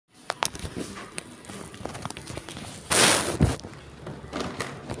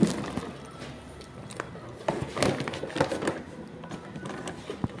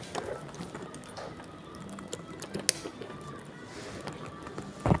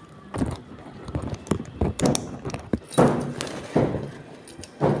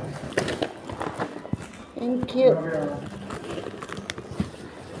Thank you.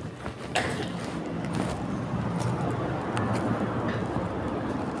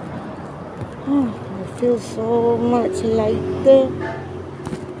 I feel so much lighter.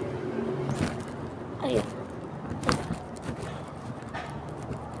 Ay,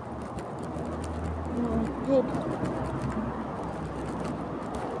 my head.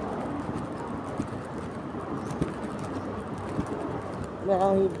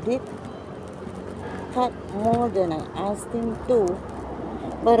 Well, he did cut more than I asked him to.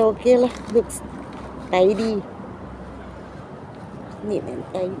 But okay lah, looks tidy. Neat and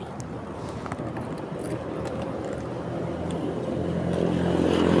tidy.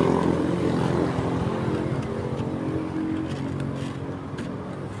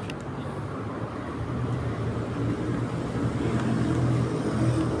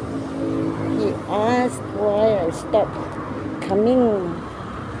 He asked why I stopped coming.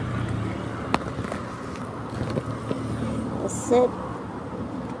 I said,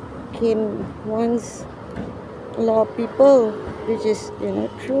 came once a lot of people, which is,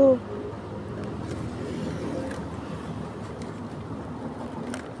 true.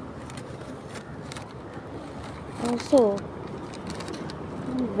 Also,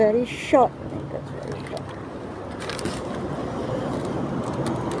 very short. That's very short.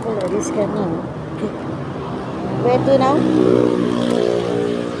 Oh, this can now. Okay. Where to now?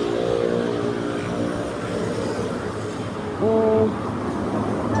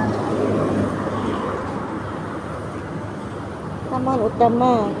 Taman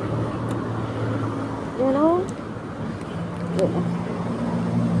utama. You know? Yeah.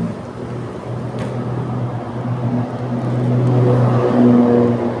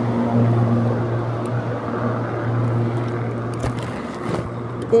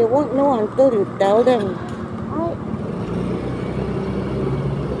 They won't know until you tell them. Right?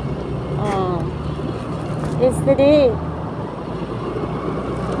 Yesterday,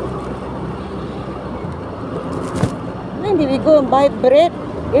 when did we go and buy bread?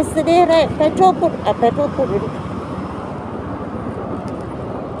 Yesterday, right? Petrol put already.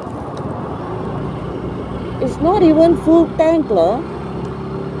 It's not even full tank, lah.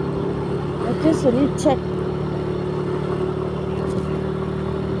 I just only checked.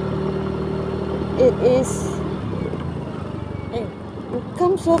 It is. Hey, you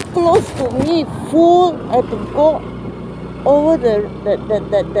come so close to me, fool! I have to go over the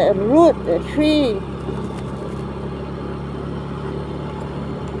root, the tree.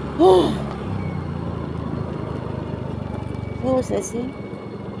 What was I saying?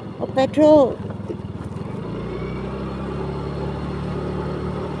 Oh, petrol.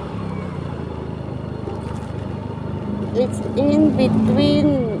 It's in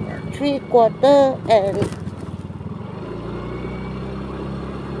between 3/4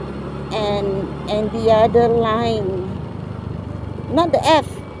 and the other line. Not the F.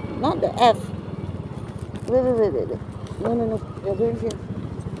 Not the F. Wait. No. You're going here.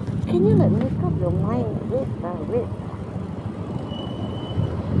 Can you make up your mind? Wait. Wait.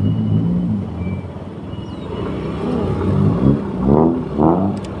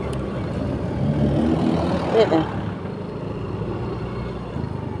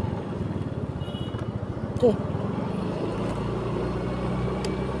 Okay.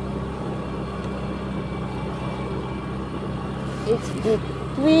 It's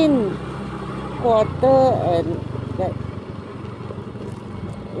between 1/4 and that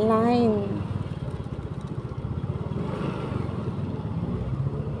line.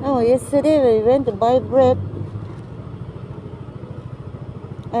 Oh, yesterday we went to buy bread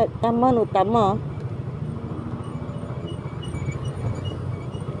at Taman Utama.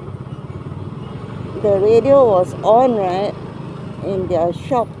 The radio was on, right? In their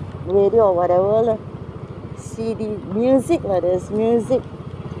shop, radio or whatever. CD, music, there's music.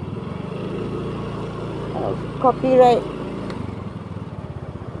 Copyright,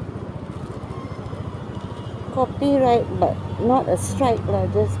 but not a strike,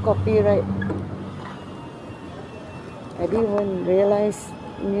 just copyright. I didn't even realize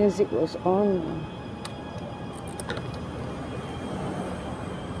music was on.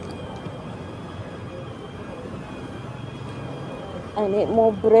 I need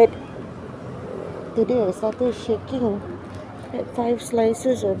more bread. Today I started shaking. Had 5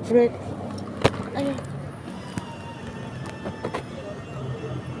 slices of bread.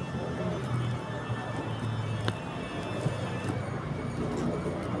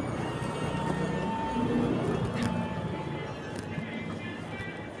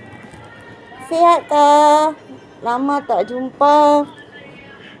 Sihat kah? Lama tak jumpa.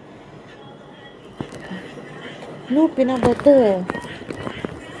 No peanut butter.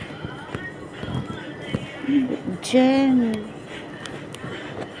 Jam.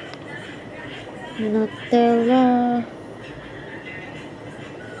 Nutella.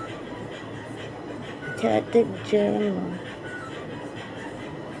 Chatted jam.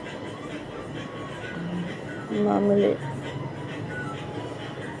 Marmalade.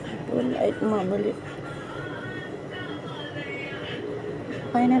 I don't like marmalade.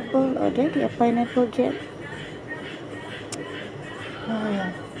 Pineapple. Oh, there they have pineapple jam. Oh,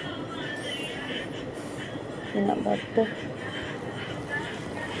 yeah. Peanut butter.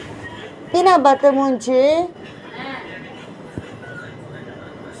 Peanut butter munci.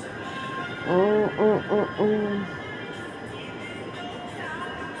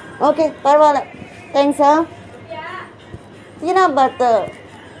 Okay, பரவாயில்ல. Thanks, peanut butter.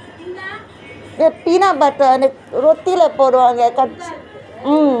 Peanut butter அந்த ரொட்டில போடுவாங்க.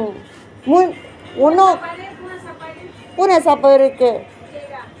 ஒன்றும் பூனை சாப்பாடு இருக்கு.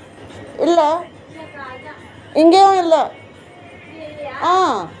 இல்லை இங்கேயும் இல்லை.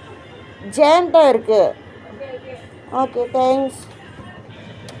 ஜாம் தான் இருக்கு. Okay, thanks.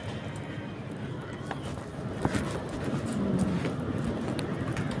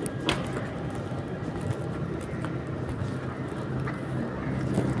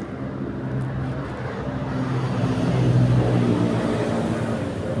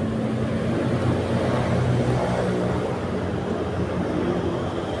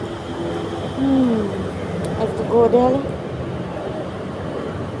 I have to go there.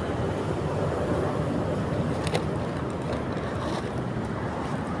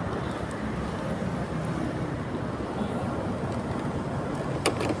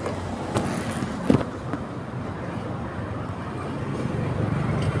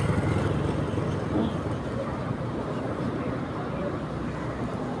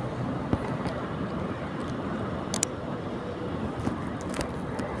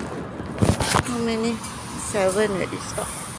 How many? 7 already. Stop.